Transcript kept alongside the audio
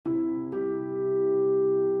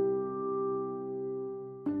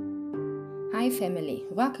Hi family,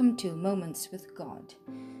 welcome to Moments with God.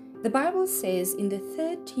 The Bible says in the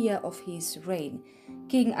 3rd year of his reign,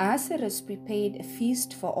 King Ahasuerus prepared a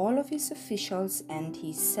feast for all of his officials and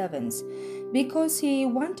his servants because he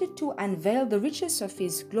wanted to unveil the riches of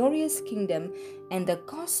his glorious kingdom and the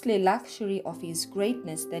costly luxury of his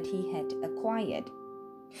greatness that he had acquired.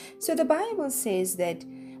 So the Bible says that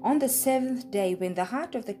on the 7th day, when the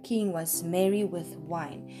heart of the king was merry with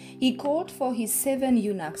wine, he called for his 7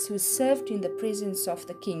 eunuchs who served in the presence of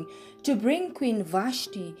the king to bring Queen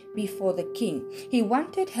Vashti before the king. He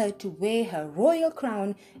wanted her to wear her royal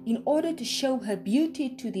crown in order to show her beauty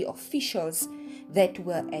to the officials that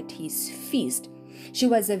were at his feast. She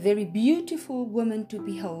was a very beautiful woman to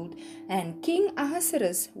behold, and King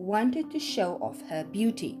Ahasuerus wanted to show off her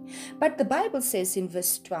beauty. But the Bible says in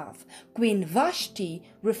verse 12, Queen Vashti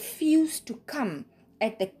refused to come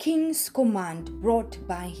at the king's command brought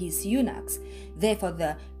by his eunuchs. Therefore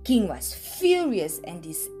the king was furious and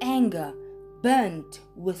his anger burnt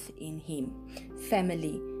within him.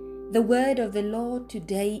 Family, the word of the Lord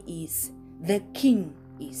today is, the king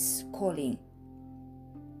is calling.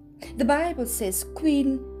 The Bible says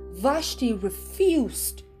Queen Vashti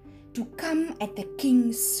refused to come at the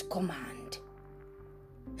king's command.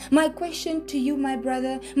 My question to you, my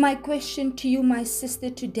brother, my question to you, my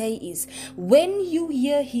sister, today is, when you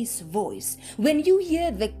hear his voice, when you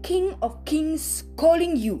hear the King of Kings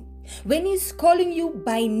calling you, when he's calling you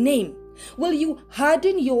by name, will you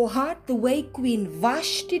harden your heart the way Queen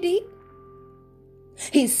Vashti did?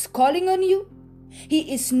 He's calling on you.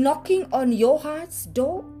 He is knocking on your heart's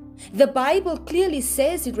door. The Bible clearly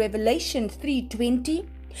says in Revelation 3:20,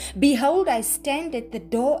 behold, I stand at the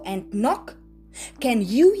door and knock. Can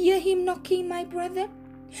you hear him knocking, my brother?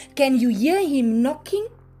 Can you hear him knocking?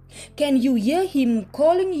 Can you hear him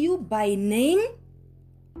calling you by name?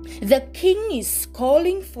 The king is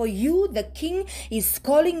calling for you. The king is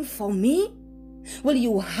calling for me. Will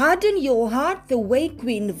you harden your heart the way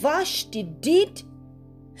Queen Vashti did?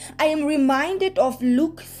 I am reminded of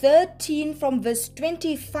Luke 13 from verse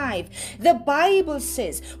 25. The Bible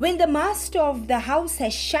says, when the master of the house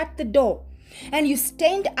has shut the door, and you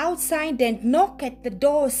stand outside and knock at the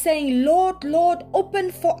door, saying, Lord, Lord,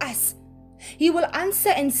 open for us, he will answer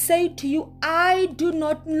and say to you, I do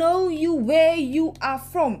not know you, where you are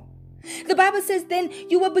from. The Bible says, then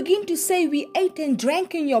you will begin to say, we ate and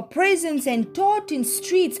drank in your presence and taught in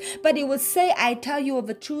streets. But he will say, I tell you of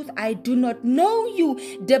a truth, I do not know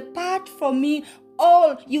you. Depart from me,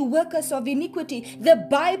 all you workers of iniquity. The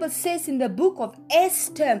Bible says in the book of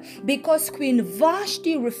Esther, because Queen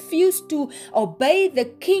Vashti refused to obey the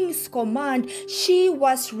king's command, she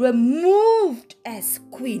was removed as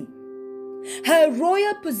queen. Her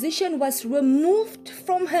royal position was removed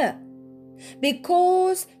from her,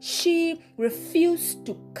 because she refused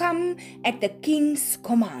to come at the king's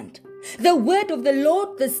command. The word of the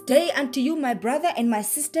Lord this day unto you, my brother and my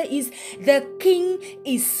sister, is the king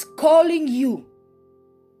is calling you.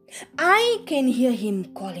 I can hear him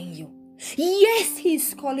calling you. Yes,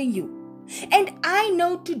 he's calling you. And I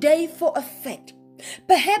know today for a fact,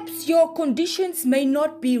 perhaps your conditions may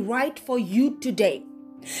not be right for you today.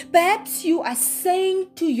 Perhaps you are saying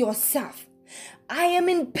to yourself, I am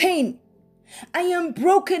in pain. I am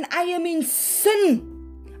broken. I am in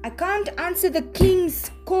sin. I can't answer the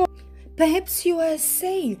king's call. Perhaps you are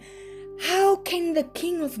saying, how can the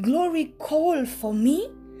King of Glory call for me?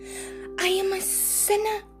 I am a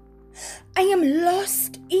sinner. I am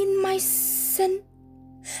lost in my sin.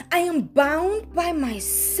 I am bound by my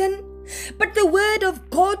sin. But the word of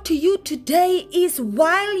God to you today is,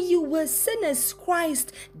 while you were sinners,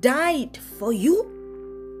 Christ died for you.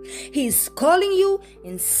 He is calling you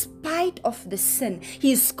in spite of the sin.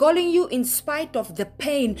 He is calling you in spite of the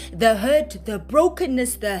pain, the hurt, the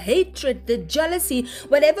brokenness, the hatred, the jealousy,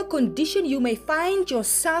 whatever condition you may find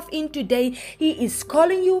yourself in today. He is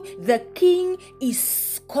calling you. The King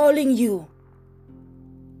is calling you.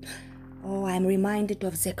 Oh, I'm reminded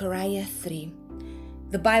of Zechariah 3.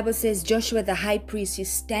 The Bible says Joshua the high priest, he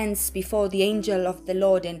stands before the angel of the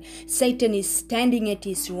Lord, and Satan is standing at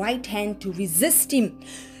his right hand to resist him.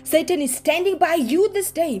 Satan is standing by you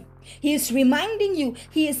this day. He is reminding you,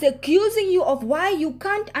 he is accusing you of why you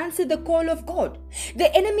can't answer the call of God.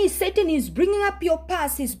 The enemy, Satan, is bringing up your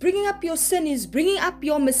past, he's bringing up your sin, he's bringing up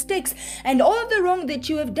your mistakes and all the wrong that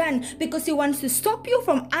you have done, because he wants to stop you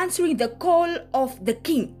from answering the call of the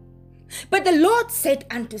King. But the Lord said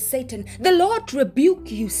unto Satan, the Lord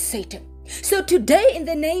rebuke you, Satan. So today, in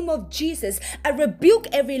the name of Jesus, I rebuke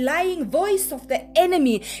every lying voice of the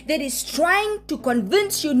enemy that is trying to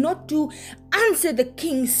convince you not to answer the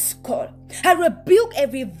King's call. I rebuke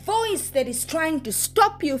every voice that is trying to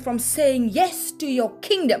stop you from saying yes to your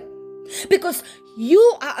kingdom, because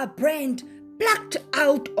you are a brand plucked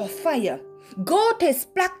out of fire. God has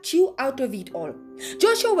plucked you out of it all.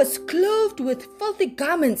 Joshua was clothed with filthy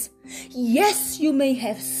garments. Yes, you may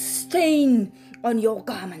have stain on your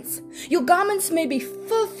garments. Your garments may be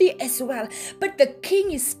filthy as well, but the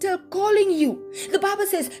King is still calling you. The Bible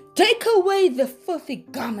says, take away the filthy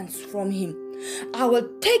garments from him. I will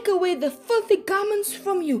take away the filthy garments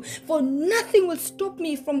from you, for nothing will stop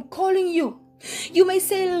me from calling you. You may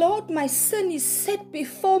say, Lord, my sin is set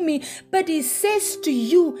before me, but he says to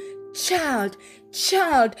you, child,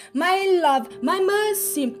 my love, my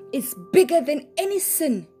mercy is bigger than any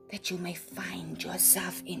sin that you may find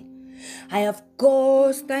yourself in. I have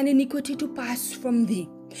caused thine iniquity to pass from thee.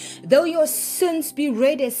 Though your sins be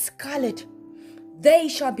red as scarlet, they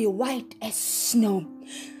shall be white as snow.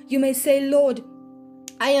 You may say, Lord,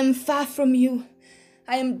 I am far from you.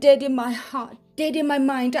 I am dead in my heart, dead in my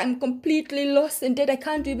mind. I am completely lost and dead. I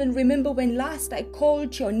can't even remember when last I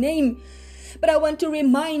called your name. But I want to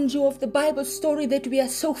remind you of the Bible story that we are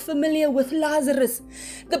so familiar with, Lazarus.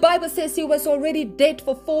 The Bible says he was already dead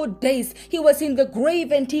for 4 days. He was in the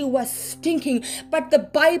grave and he was stinking. But the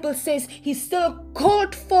Bible says he still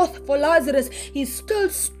called forth for Lazarus. He still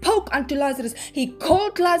spoke unto Lazarus. He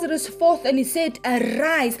called Lazarus forth and he said,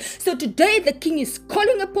 arise. So today the King is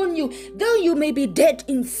calling upon you. Though you may be dead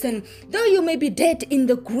in sin, though you may be dead in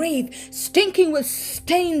the grave, stinking with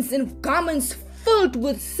stains and garments filled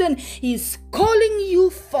with sin, he is calling you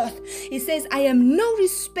forth. He says, I am no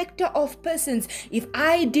respecter of persons. If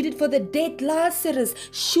I did it for the dead Lazarus,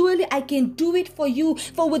 surely I can do it for you.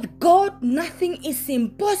 For with God nothing is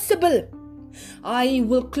impossible. I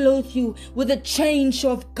will clothe you with a change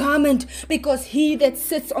of garment, because he that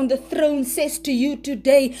sits on the throne says to you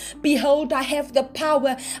today, behold, I have the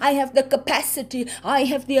power, I have the capacity, I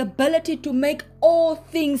have the ability to make all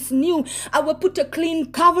things new. I will put a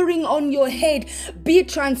clean covering on your head. Be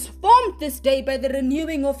transformed this day by the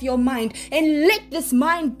renewing of your mind, and let this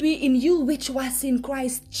mind be in you which was in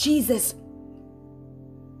Christ Jesus.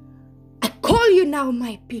 I call you now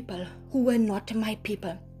my people who were not my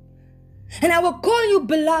people. And I will call you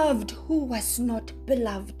beloved who was not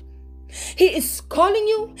beloved. He is calling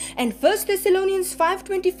you. And 1 Thessalonians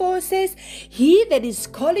 5:24 says, he that is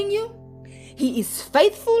calling you, he is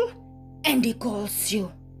faithful and he calls you.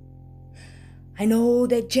 I know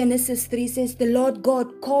that Genesis 3 says the Lord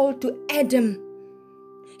God called to Adam.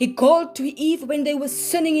 He called to Eve when they were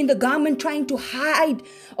sinning in the garden, trying to hide,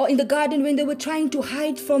 or in the garden when they were trying to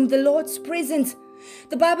hide from the Lord's presence.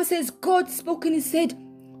 The Bible says God spoke and he said,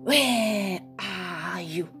 where are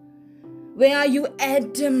you? Where are you,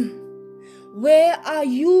 Adam? Where are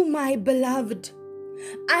you, my beloved?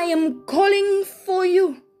 I am calling for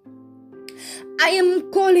you. I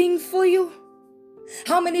am calling for you.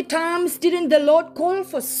 How many times didn't the Lord call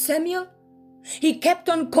for Samuel? He kept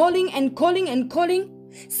on calling and calling and calling.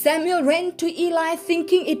 Samuel ran to Eli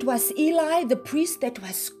thinking it was Eli, the priest, that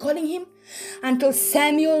was calling him, until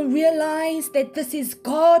Samuel realized that this is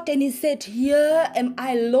God, and he said, here am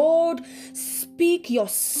I, Lord, speak, your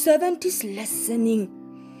servant is listening.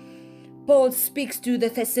 Paul speaks to the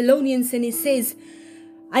Thessalonians and he says,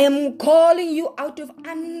 I am calling you out of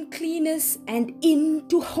uncleanness and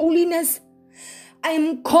into holiness. I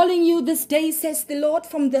am calling you this day, says the Lord,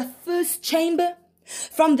 from the first chamber,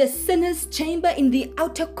 from the sinner's chamber in the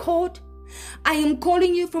outer court. I am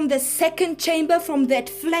calling you from the second chamber, from that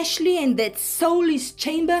fleshly and that soulish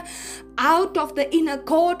chamber, out of the inner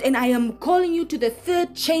court, and I am calling you to the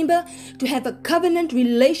third chamber to have a covenant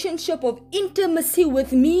relationship of intimacy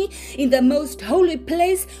with me in the most holy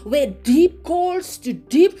place where deep calls to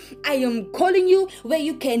deep. I am calling you where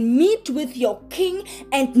you can meet with your King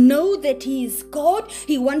and know that he is God.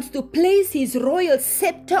 He wants to place his royal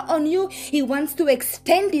scepter on you. He wants to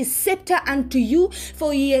extend his scepter unto you,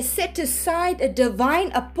 for he has set aside a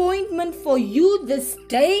divine appointment for you this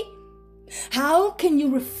day. How can you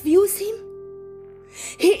refuse him?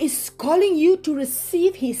 He is calling you to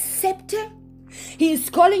receive his scepter. He is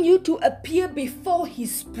calling you to appear before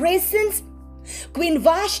his presence. Queen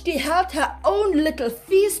Vashti held her own little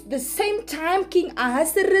feast the same time King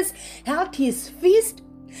Ahasuerus held his feast.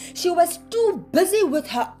 She was too busy with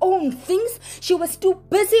her own things. She was too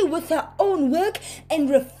busy with her own work and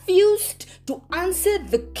refused to answer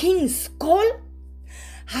the king's call.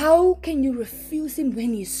 How can you refuse him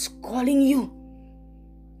when he's calling you?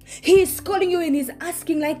 He is calling you and he's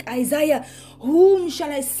asking, like Isaiah, whom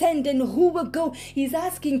shall I send and who will go? He's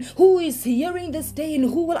asking, who is hearing this day and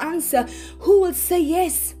who will answer? Who will say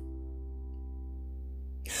yes?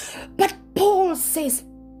 But Paul says,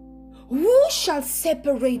 who shall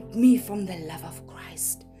separate me from the love of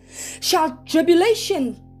Christ? Shall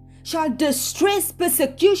tribulation, shall distress,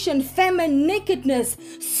 persecution, famine, nakedness,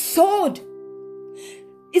 sword?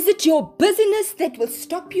 Is it your busyness that will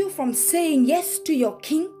stop you from saying yes to your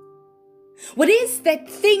King? What is that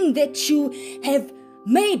thing that you have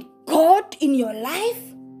made God in your life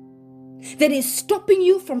that is stopping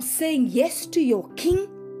you from saying yes to your King?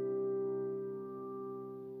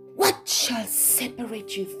 What shall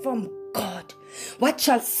separate you from God? What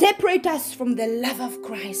shall separate us from the love of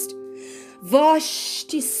Christ?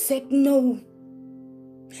 Vashti said no,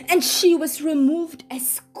 and she was removed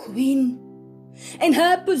as queen, and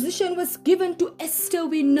her position was given to Esther.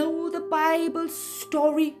 We know the Bible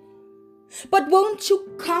story. But won't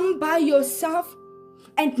you come by yourself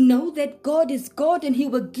and know that God is God and He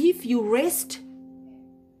will give you rest?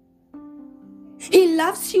 He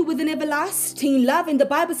loves you with an everlasting love, and the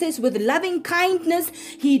Bible says with loving kindness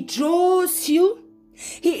He draws you.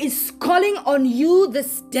 He is calling on you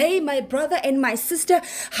this day, my brother and my sister.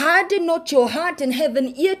 Harden not your heart and have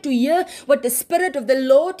an ear to hear what the Spirit of the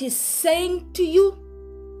Lord is saying to you.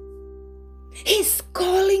 He's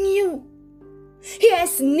calling you. He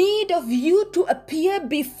has need of you to appear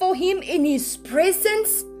before Him in His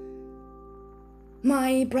presence.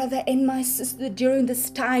 My brother and my sister, during this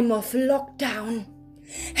time of lockdown,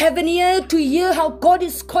 have an ear to hear how God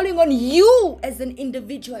is calling on you as an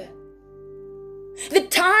individual. The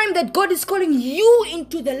time that God is calling you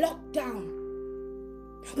into the lockdown.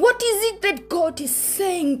 What is it that God is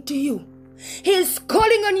saying to you? He is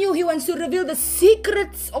calling on you. He wants to reveal the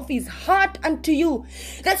secrets of His heart unto you.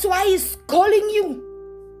 That's why He's calling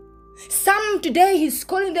you. Some today He's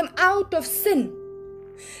calling them out of sin.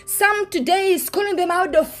 Some today He's calling them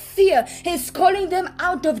out of fear. He's calling them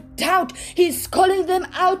out of doubt. He's calling them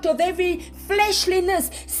out of every fleshliness.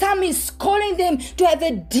 Some He's calling them to have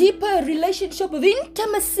a deeper relationship of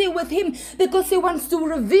intimacy with Him, because He wants to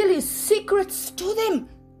reveal His secrets to them.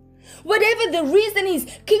 Whatever the reason is,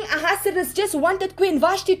 King Ahasuerus just wanted Queen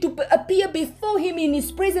Vashti to appear before him in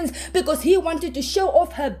his presence because he wanted to show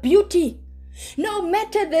off her beauty. No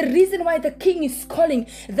matter the reason why the king is calling,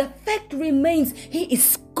 the fact remains, he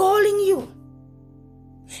is calling you.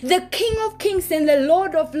 The King of Kings and the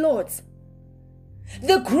Lord of Lords,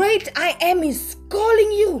 the great I Am, is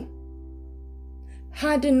calling you.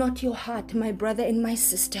 Harden not your heart, my brother and my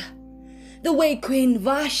sister, the way Queen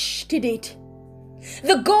Vashti did.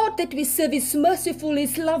 The God that we serve is merciful,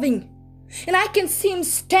 is loving. And I can see Him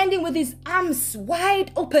standing with His arms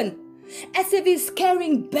wide open, as if He's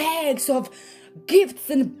carrying bags of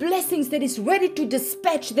gifts and blessings that is ready to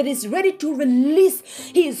dispatch, that is ready to release.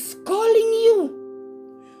 He is calling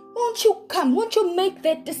you. Won't you come? Won't you make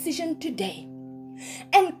that decision today?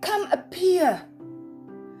 And come appear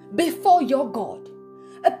before your God.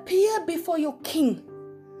 Appear before your King,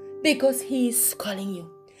 because He is calling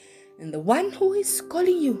you. And the one who is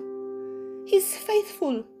calling you, He is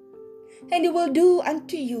faithful, and He will do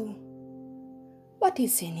unto you what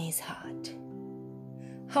is in His heart.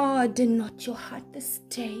 Harden not your heart this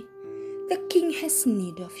day. The King has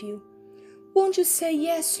need of you. Won't you say,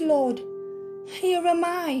 yes, Lord, here am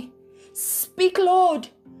I. Speak, Lord,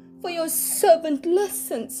 for your servant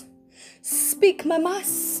listens. Speak, my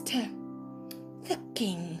Master. The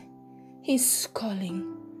King is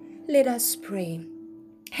calling. Let us pray.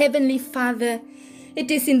 Heavenly Father, it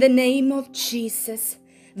is in the name of Jesus,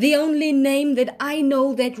 the only name that I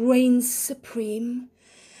know that reigns supreme.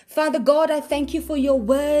 Father God, I thank you for your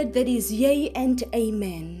word that is yea and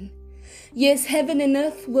amen. Yes, heaven and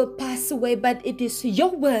earth will pass away, but it is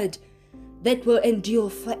your word that will endure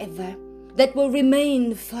forever, that will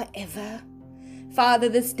remain forever. Father,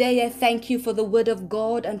 this day I thank you for the word of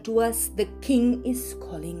God unto us. The King is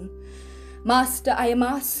calling. Master, I am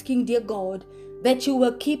asking, dear God, that you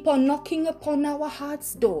will keep on knocking upon our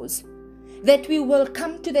hearts' doors, that we will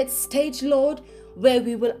come to that stage, Lord, where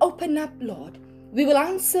we will open up, Lord. We will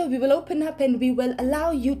answer, we will open up, and we will allow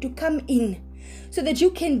you to come in so that you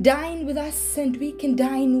can dine with us and we can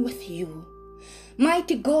dine with you.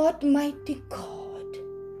 Mighty God,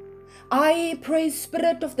 I pray,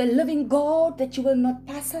 Spirit of the living God, that you will not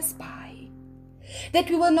pass us by. that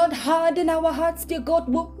we will not harden our hearts, dear God.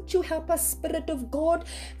 Won't you help us, Spirit of God,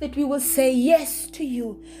 that we will say yes to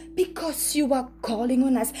you because you are calling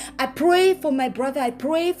on us. I pray for my brother. I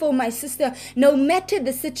pray for my sister. No matter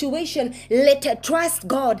the situation, let her trust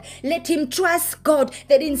God. Let him trust God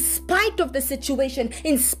that in spite of the situation,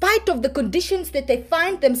 in spite of the conditions that they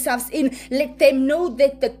find themselves in, let them know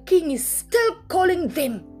that the King is still calling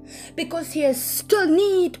them because he has still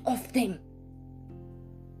need of them.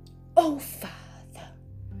 Oh, Father,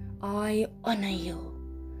 I honor you.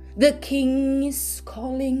 The King is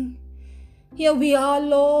calling. Here we are,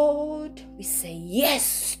 Lord. We say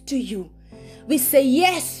yes to you. We say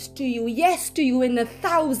yes to you, and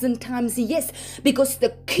 1,000 times yes, because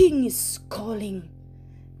the King is calling.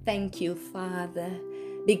 Thank you, Father,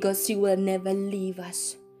 because you will never leave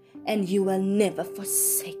us and you will never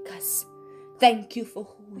forsake us. Thank you for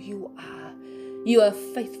who you are. You are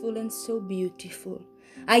faithful and so beautiful.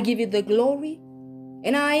 I give you the glory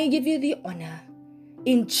and I give you the honor.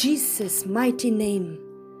 In Jesus' mighty name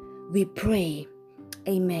we pray.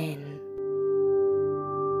 Amen.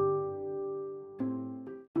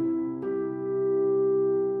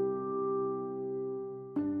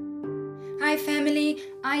 Hi family,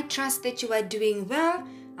 I trust that you are doing well.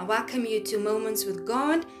 I welcome you to Moments with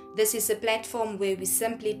God. This is a platform where we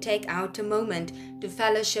simply take out a moment to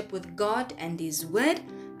fellowship with God and His Word.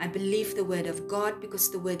 I believe the Word of God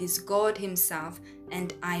because the Word is God Himself,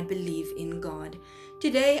 and I believe in God.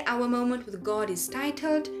 Today, our moment with God is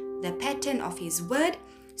titled, The Pattern of His Word.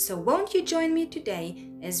 So won't you join me today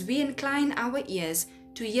as we incline our ears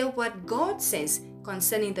to hear what God says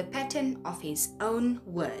concerning the pattern of His own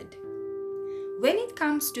Word. When it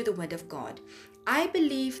comes to the Word of God, I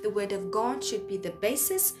believe the Word of God should be the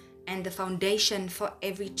basis and the foundation for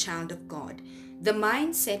every child of God. The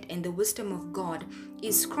mindset and the wisdom of God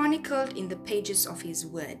is chronicled in the pages of His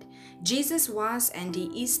Word. Jesus was and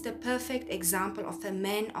He is the perfect example of a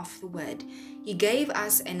man of the Word. He gave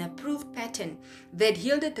us an approved pattern that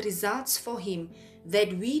yielded results for Him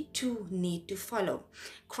that we too need to follow.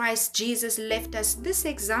 Christ Jesus left us this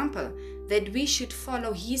example that we should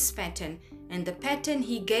follow His pattern, and the pattern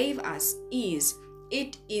He gave us is,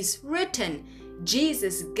 it is written.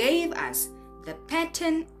 Jesus gave us the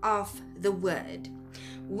pattern of the Word.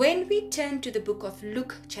 When we turn to the book of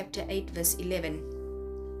Luke chapter 8 verse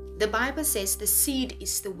 11, the Bible says the seed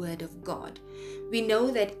is the Word of God. We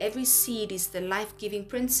know that every seed is the life-giving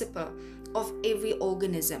principle of every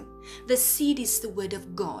organism. The seed is the Word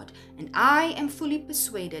of God, and I am fully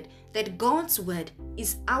persuaded that God's Word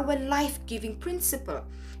is our life-giving principle.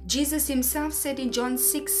 Jesus Himself said in John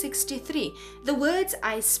 6:63, the words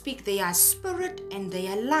I speak, they are spirit and they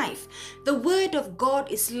are life. The Word of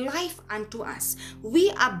God is life unto us. We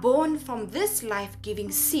are born from this life-giving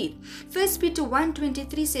seed. 1 Peter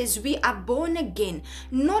 1:23 says we are born again,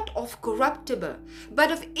 not of corruptible,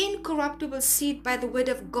 but of incorruptible seed by the Word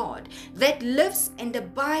of God that lives and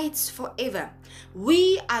abides forever.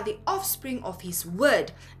 We are the offspring of His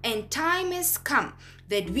Word, and time has come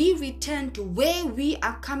that we return to where we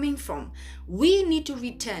are coming from. We need to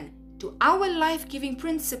return to our life-giving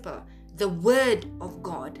principle, the Word of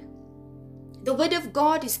God. The Word of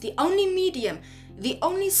God is the only medium, the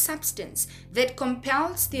only substance that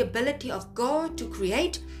compels the ability of God to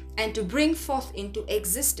create and to bring forth into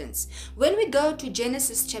existence. When we go to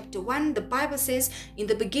Genesis chapter 1, the Bible says, in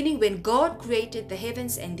the beginning when God created the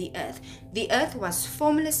heavens and the earth was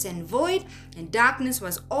formless and void, and darkness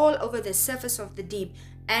was all over the surface of the deep,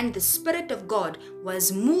 and the Spirit of God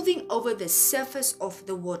was moving over the surface of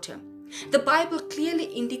the water. The Bible clearly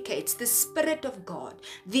indicates the Spirit of God,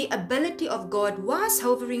 the ability of God was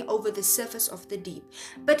hovering over the surface of the deep.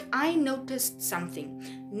 But I noticed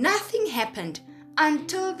something. Nothing happened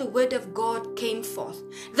until the Word of God came forth.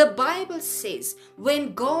 The Bible says,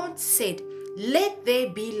 when God said, let there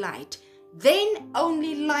be light, then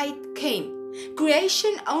only light came.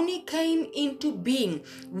 Creation only came into being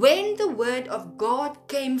when the Word of God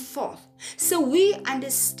came forth. So we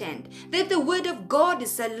understand that the Word of God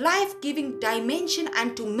is a life-giving dimension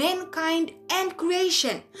unto mankind and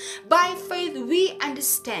creation. By faith we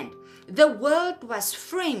understand the world was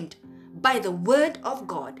framed by the Word of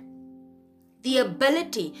God. The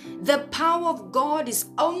ability, the power of God is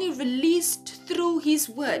only released through His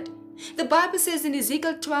Word. The Bible says in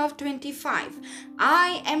Ezekiel 12:25,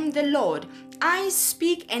 I am the Lord, I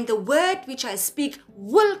speak, and the word which I speak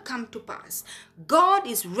will come to pass. God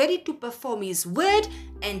is ready to perform His word,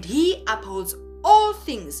 and He upholds all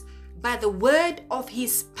things by the word of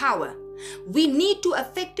His power. We need to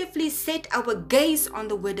effectively set our gaze on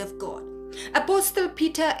the Word of God. Apostle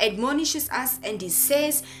Peter admonishes us and he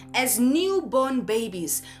says, as newborn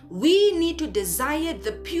babies, we need to desire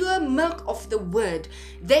the pure milk of the word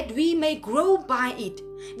that we may grow by it.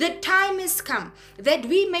 The time has come that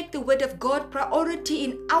we make the word of God priority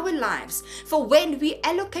in our lives. For when we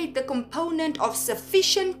allocate the component of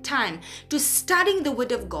sufficient time to studying the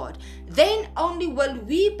word of God, then only will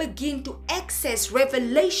we begin to access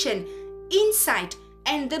revelation, insight,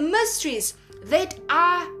 and the mysteries that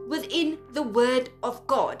are within the word of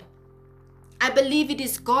God. I believe it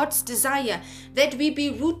is God's desire that we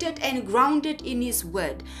be rooted and grounded in His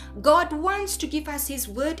word. God wants to give us His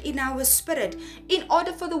word in our spirit in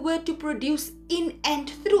order for the word to produce in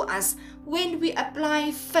and through us when we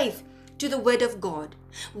apply faith to the word of God.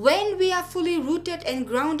 When we are fully rooted and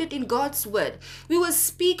grounded in God's word, we will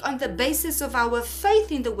speak on the basis of our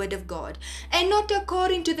faith in the word of God and not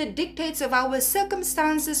according to the dictates of our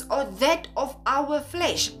circumstances or that of our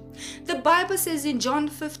flesh. The Bible says in John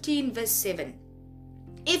 15 verse 7,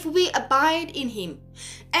 if we abide in Him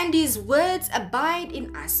and His words abide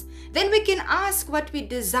in us, then we can ask what we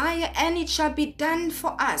desire and it shall be done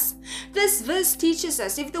for us. This verse teaches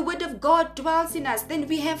us if the word of God dwells in us, then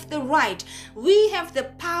we have the right, we have the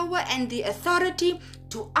power and the authority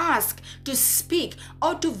to ask, to speak,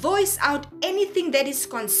 or to voice out anything that is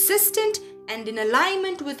consistent and in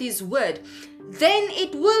alignment with His word. Then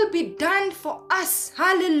it will be done for us.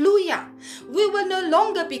 Hallelujah. We will no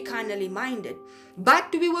longer be carnally minded,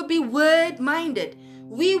 but we will be word minded.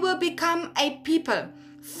 We will become a people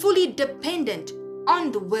fully dependent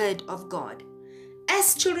on the word of God.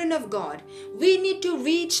 As children of God, we need to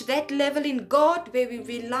reach that level in God where we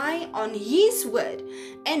rely on His word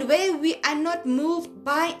and where we are not moved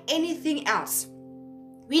by anything else.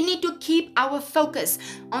 We need to keep our focus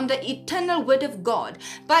on the eternal word of God,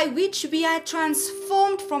 by which we are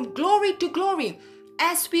transformed from glory to glory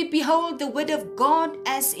as we behold the word of God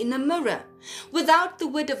as in a mirror. Without the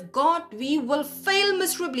word of God, we will fail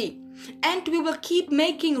miserably and we will keep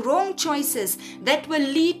making wrong choices that will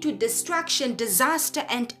lead to destruction, disaster,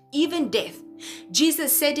 and even death.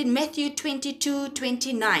 Jesus said in Matthew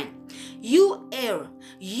 22:29, you err,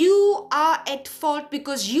 you are at fault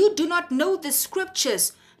because you do not know the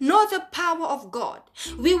scriptures nor the power of God.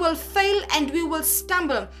 We will fail and we will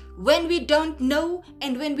stumble when we don't know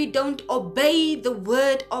and when we don't obey the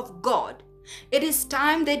word of God. It is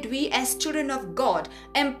time that we as children of God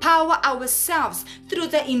empower ourselves through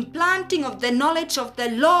the implanting of the knowledge of the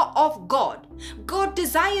law of God. God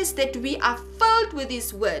desires that we are filled with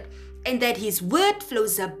His word and that His word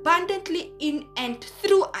flows abundantly in and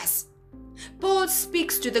through us. Paul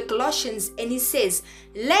speaks to the Colossians and he says,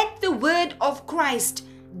 let the word of Christ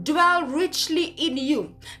dwell richly in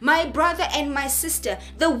you. My brother and my sister,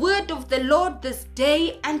 the word of the Lord this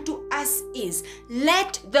day unto us is,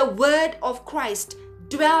 let the word of Christ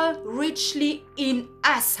dwell richly in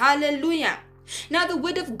us. Hallelujah. Now the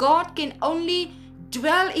word of God can only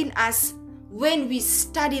dwell in us when we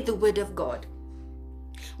study the word of God.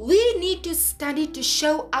 We need to study to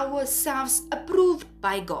show ourselves approved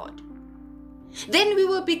by God. Then we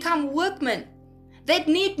will become workmen that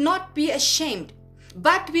need not be ashamed,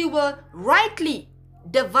 but we will rightly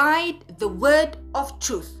divide the word of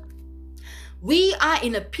truth. We are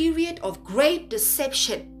in a period of great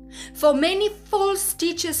deception, for many false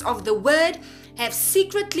teachers of the word have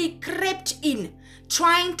secretly crept in,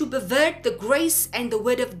 trying to pervert the grace and the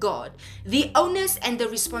word of God. The onus and the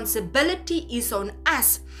responsibility is on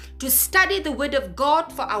us to study the word of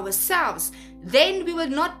God for ourselves. Then we will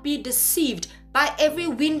not be deceived by every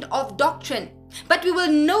wind of doctrine, but we will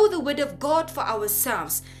know the word of God for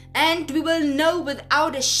ourselves, and we will know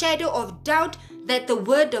without a shadow of doubt that the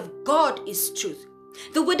word of God is truth.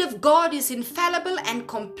 The word of God is infallible and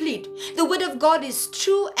complete. The word of God is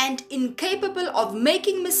true and incapable of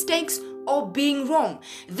making mistakes or being wrong.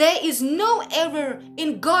 There is no error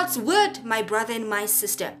in God's word, my brother and my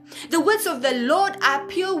sister. The words of the Lord are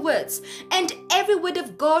pure words, and every word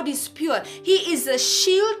of God is pure. He is a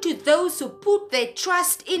shield to those who put their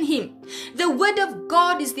trust in Him. The word of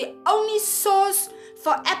God is the only source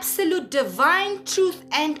for absolute divine truth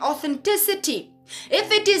and authenticity.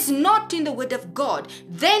 If it is not in the word of God,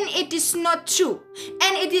 then it is not true.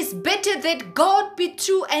 And it is better that God be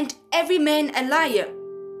true and every man a liar.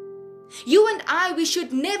 You and I, we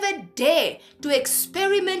should never dare to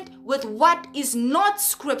experiment with what is not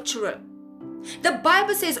scriptural. The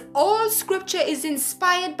Bible says all scripture is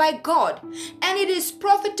inspired by God, and it is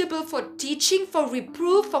profitable for teaching, for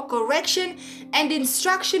reproof, for correction, and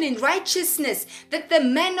instruction in righteousness, that the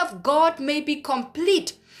man of God may be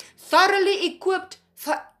complete, thoroughly equipped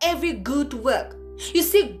for every good work. You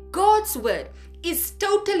see, God's word is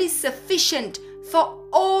totally sufficient for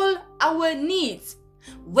all our needs.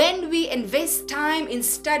 When we invest time in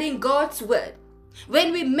studying God's Word,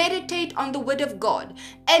 when we meditate on the Word of God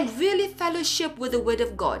and really fellowship with the Word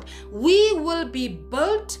of God, we will be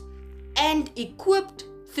built and equipped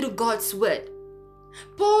through God's Word.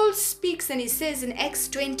 Paul speaks and he says in Acts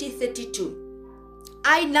 20:32,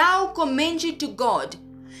 I now commend you to God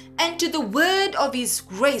and to the word of His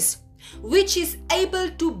grace, which is able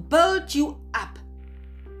to build you up.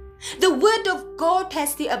 The Word of God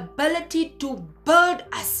has the ability to build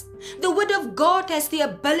us. The Word of God has the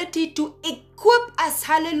ability to equip us.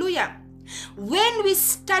 Hallelujah. When we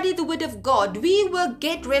study the Word of God, we will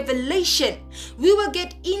get revelation. We will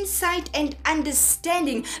get insight and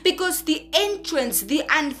understanding, because the entrance, the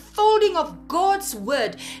unfolding of God's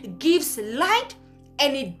Word gives light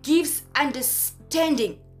and it gives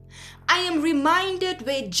understanding. I am reminded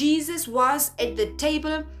where Jesus was at the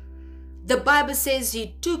table. The Bible says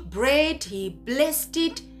He took bread, He blessed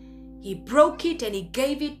it, He broke it, and He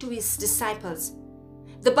gave it to His disciples.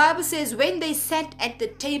 The Bible says when they sat at the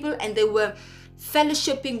table and they were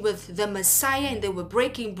fellowshipping with the Messiah and they were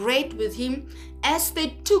breaking bread with Him, as they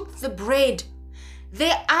took the bread,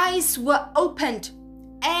 their eyes were opened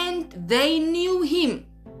and they knew Him.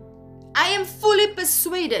 I am fully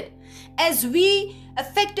persuaded as we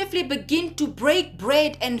effectively begin to break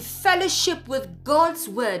bread and fellowship with God's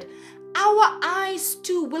Word, our eyes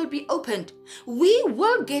too will be opened. We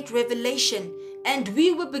will get revelation and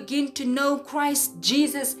we will begin to know Christ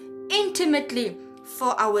Jesus intimately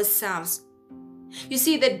for ourselves. You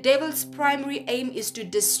see, the devil's primary aim is to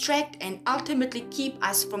distract and ultimately keep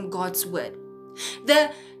us from God's Word.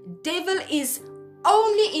 The devil is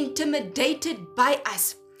only intimidated by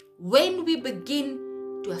us when we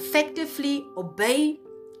begin to effectively obey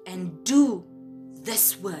and do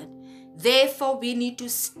this Word. Therefore, we need to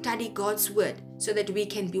study God's Word so that we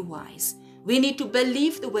can be wise. We need to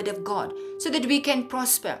believe the Word of God so that we can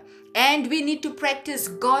prosper. And we need to practice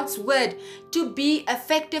God's Word to be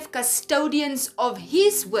effective custodians of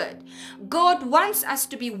His Word. God wants us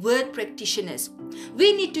to be Word practitioners.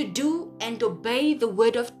 We need to do and obey the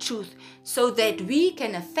Word of truth so that we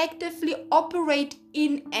can effectively operate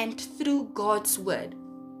in and through God's Word.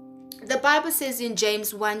 The Bible says in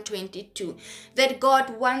James 1:22 that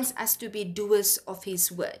God wants us to be doers of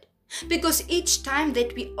His Word. Because each time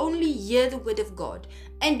that we only hear the Word of God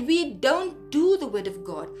and we don't do the Word of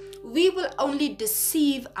God, we will only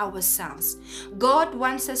deceive ourselves. God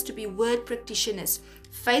wants us to be Word practitioners,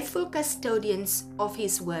 faithful custodians of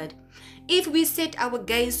His Word. If we set our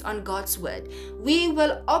gaze on God's Word, we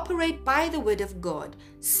will operate by the Word of God.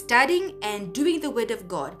 Studying and doing the Word of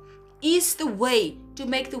God is the way to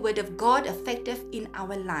make the Word of God effective in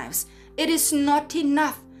our lives. It is not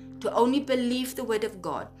enough to only believe the Word of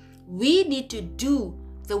God. We need to do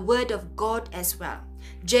the Word of God as well.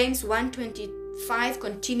 James 1:25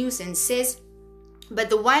 continues and says, but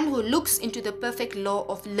the one who looks into the perfect law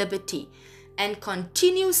of liberty and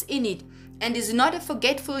continues in it, and is not a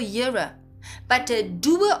forgetful hearer, but a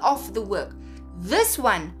doer of the work, this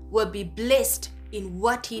one will be blessed in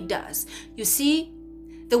what he does. You see,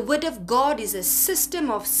 the Word of God is a system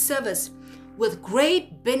of service with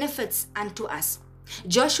great benefits unto us.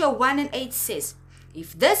 Joshua 1:8 says,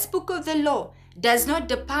 if this book of the law does not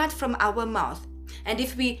depart from our mouth, and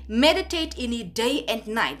if we meditate in it day and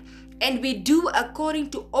night, and we do according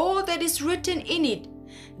to all that is written in it,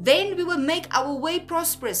 then we will make our way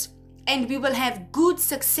prosperous and we will have good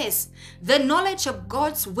success. The knowledge of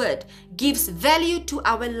God's Word gives value to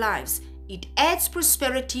our lives. It adds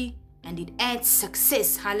prosperity and it adds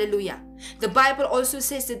success. Hallelujah. The Bible also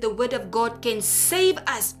says that the Word of God can save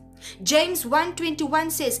us. James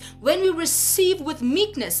 1:21 says, when we receive with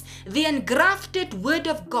meekness the engrafted Word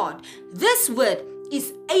of God, this Word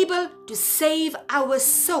is able to save our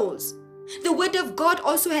souls. The Word of God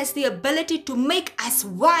also has the ability to make us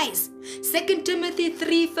wise. 2 Timothy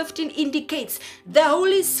 3:15 indicates the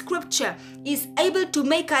Holy Scripture is able to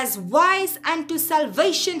make us wise unto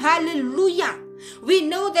salvation. Hallelujah. We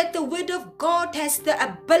know that the Word of God has the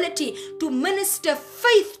ability to minister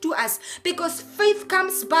faith to us, because faith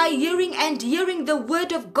comes by hearing and hearing the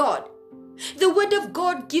Word of God. The Word of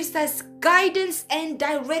God gives us guidance and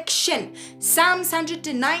direction. Psalms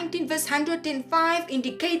 119 verse 105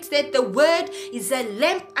 indicates that the Word is a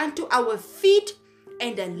lamp unto our feet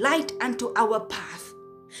and a light unto our path.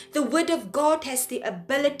 The Word of God has the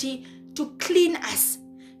ability to clean us.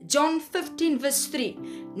 John 15 verse 3,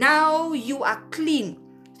 now you are clean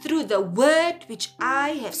through the word which I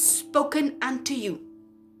have spoken unto you.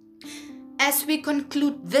 As we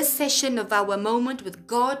conclude this session of our moment with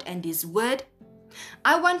God and His Word,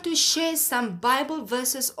 I want to share some Bible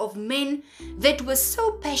verses of men that were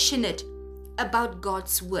so passionate about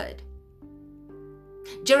God's word.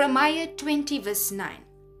 Jeremiah 20 verse 9.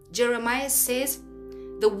 Jeremiah says,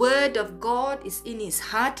 the word of God is in his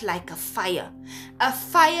heart like a fire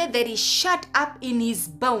that is shut up in his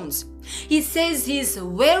bones. He says he is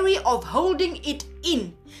weary of holding it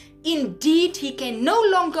in. Indeed, he can no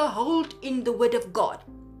longer hold in the word of God.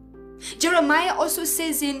 Jeremiah also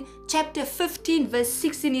says in chapter 15 verse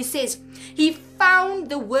 16, he says, he found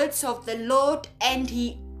the words of the Lord and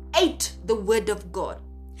he ate the word of God.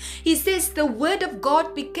 He says the word of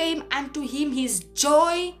God became unto him his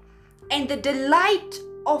joy and the delight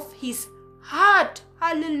of his heart.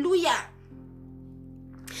 Hallelujah.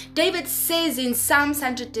 David says in Psalms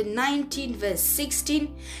 119 verse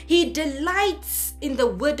 16, he delights in the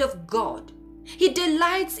word of God. He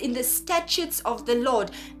delights in the statutes of the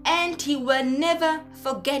Lord, and he will never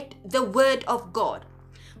forget the word of God.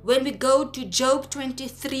 When we go to Job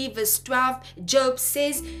 23 verse 12, Job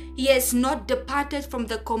says he has not departed from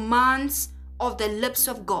the commands of the lips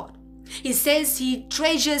of God. He says he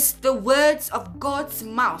treasures the words of God's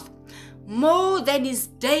mouth more than his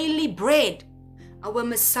daily bread. Our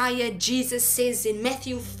Messiah Jesus says in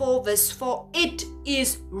Matthew 4 verse 4, it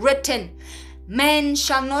is written, man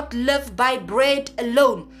shall not live by bread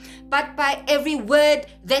alone, but by every word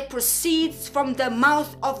that proceeds from the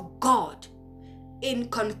mouth of God. In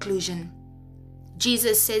conclusion,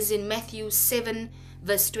 Jesus says in Matthew 7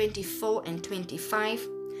 verse 24 and 25,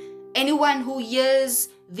 anyone who hears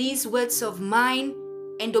these words of mine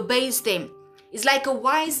and obeys them is like a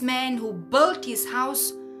wise man who built his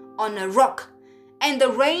house on a rock, and the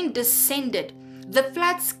rain descended, the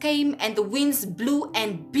floods came, and the winds blew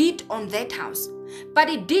and beat on that house. But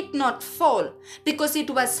it did not fall, because it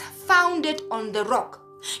was founded on the rock.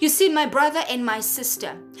 You see, my brother and my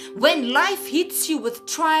sister, when life hits you with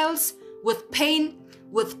trials, with pain,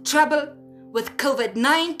 with trouble, with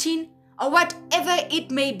COVID-19, or whatever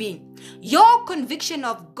it may be, your conviction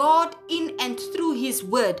of God in and through His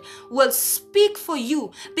Word will speak for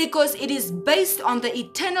you, because it is based on the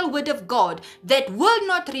eternal Word of God that will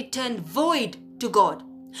not return void to God.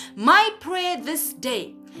 My prayer this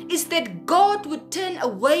day is that God would turn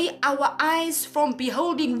away our eyes from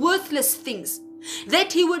beholding worthless things,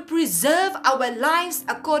 that He would preserve our lives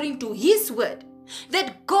according to His Word,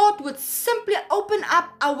 that God would simply open up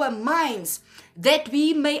our minds that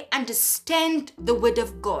we may understand the Word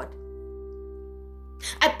of God.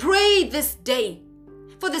 I pray this day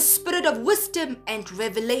for the spirit of wisdom and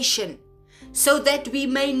revelation, so that we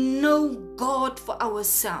may know God for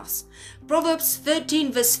ourselves. Proverbs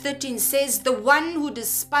 13 verse 13 says, the one who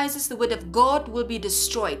despises the word of God will be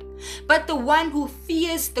destroyed, but the one who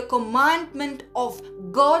fears the commandment of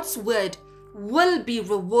God's word will be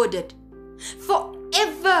rewarded.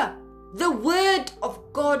 Forever the word of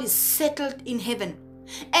God is settled in heaven,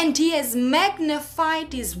 and He has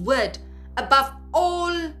magnified His word above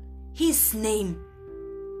all His name.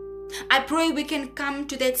 I pray we can come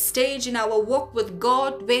to that stage in our walk with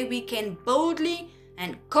God where we can boldly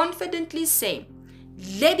and confidently say,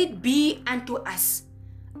 let it be unto us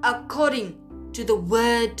according to the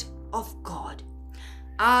word of God.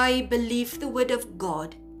 I believe the word of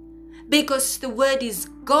God because the word is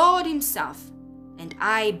God Himself, and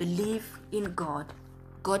I believe in God.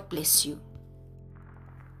 God bless you.